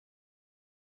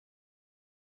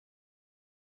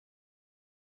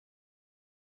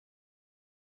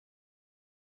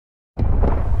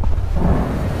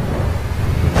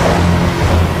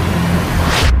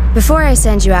Before I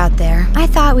send you out there, I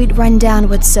thought we'd run down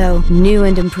what's so new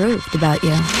and improved about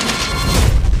you.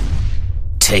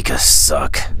 Take a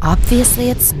suck. Obviously,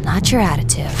 it's not your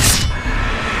attitude.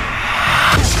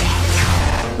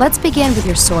 Let's begin with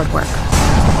your sword work.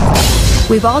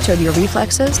 We've altered your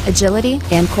reflexes, agility,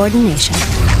 and coordination.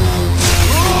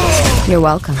 You're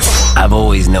welcome. I've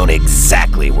always known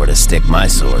exactly where to stick my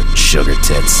sword, sugar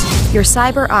tits. Your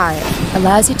cyber eye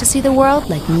allows you to see the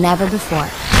world like never before.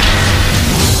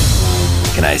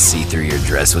 Can I see through your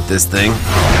dress with this thing?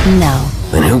 No.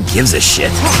 Then who gives a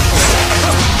shit?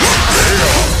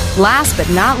 Last but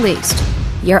not least,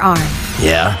 your arm.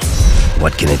 Yeah?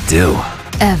 What can it do?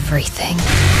 Everything.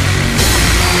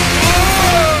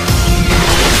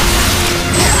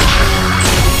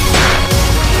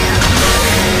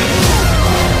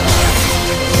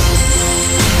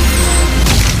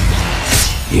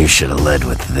 You should have led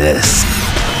with this.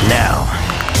 Now,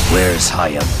 where's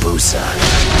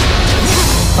Hayabusa?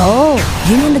 Oh,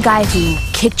 you mean the guy who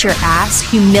kicked your ass,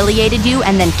 humiliated you,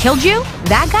 and then killed you?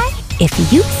 That guy? If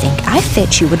you think I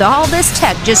fit you with all this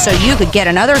tech just so you could get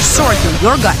another sword through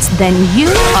your guts, then you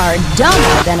are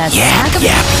dumber than a sack of...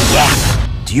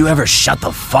 Yap. Do you ever shut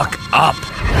the fuck up?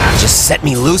 Just set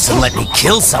me loose and let me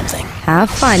kill something. Have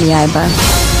fun,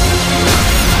 Yaiba.